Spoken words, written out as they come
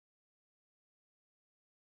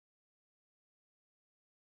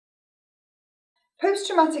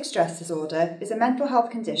Post-traumatic stress disorder is a mental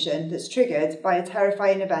health condition that's triggered by a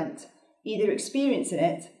terrifying event, either experiencing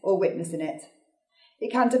it or witnessing it.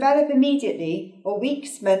 It can develop immediately or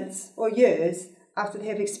weeks, months or years after they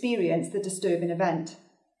have experienced the disturbing event.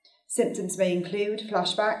 Symptoms may include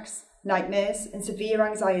flashbacks, nightmares and severe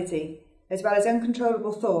anxiety, as well as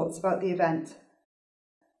uncontrollable thoughts about the event.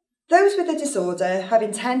 Those with the disorder have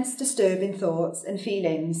intense, disturbing thoughts and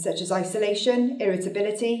feelings such as isolation,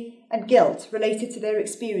 irritability, and guilt related to their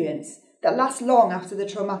experience that last long after the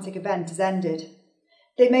traumatic event has ended.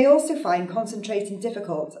 They may also find concentrating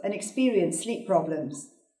difficult and experience sleep problems.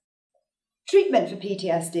 Treatment for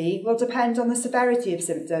PTSD will depend on the severity of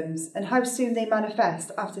symptoms and how soon they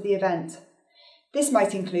manifest after the event. This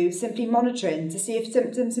might include simply monitoring to see if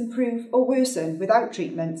symptoms improve or worsen without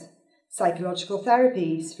treatment, psychological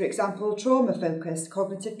therapies, for example trauma-focused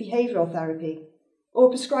cognitive behavioural therapy, or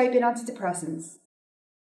prescribing antidepressants.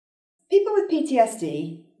 People with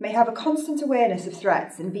PTSD may have a constant awareness of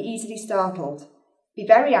threats and be easily startled, be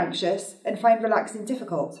very anxious and find relaxing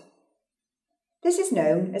difficult. This is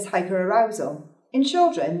known as hyperarousal. In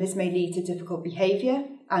children, this may lead to difficult behaviour,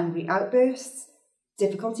 angry outbursts,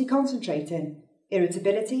 difficulty concentrating,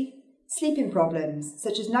 irritability, sleeping problems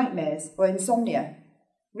such as nightmares or insomnia,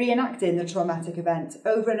 reenacting the traumatic event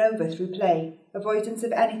over and over through play, avoidance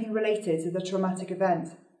of anything related to the traumatic event.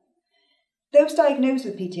 Those diagnosed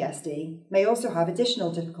with PTSD may also have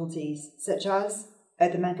additional difficulties, such as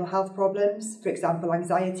other mental health problems, for example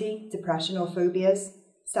anxiety, depression or phobias,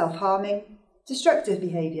 self-harming, destructive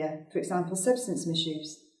behaviour, for example substance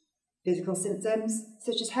misuse, physical symptoms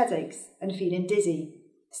such as headaches and feeling dizzy,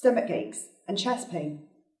 stomach aches and chest pain.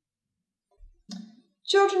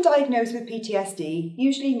 Children diagnosed with PTSD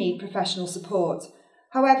usually need professional support.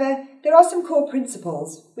 However, there are some core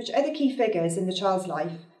principles which other key figures in the child's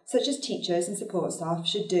life, such as teachers and support staff,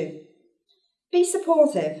 should do. Be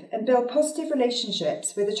supportive and build positive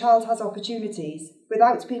relationships where the child has opportunities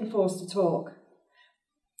without being forced to talk.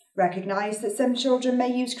 Recognise that some children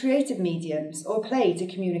may use creative mediums or play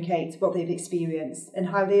to communicate what they've experienced and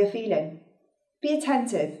how they are feeling. Be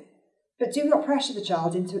attentive, but do not pressure the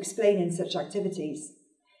child into explaining such activities.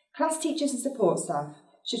 Class teachers and support staff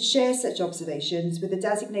should share such observations with a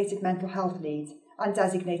designated mental health lead and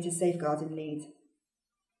designated safeguarding lead.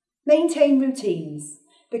 Maintain routines.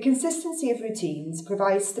 The consistency of routines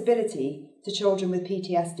provides stability to children with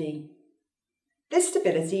PTSD. This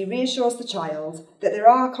stability reassures the child that there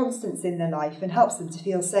are constants in their life and helps them to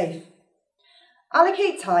feel safe.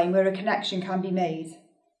 Allocate time where a connection can be made.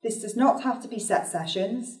 This does not have to be set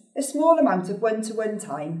sessions. A small amount of one-to-one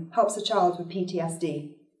time helps a child with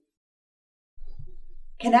PTSD.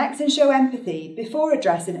 Connect and show empathy before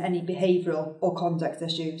addressing any behavioural or conduct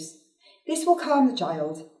issues. This will calm the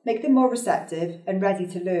child, make them more receptive and ready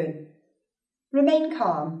to learn. Remain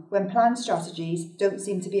calm when planned strategies don't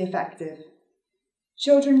seem to be effective.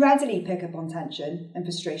 Children readily pick up on tension and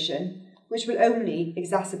frustration, which will only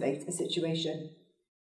exacerbate a situation.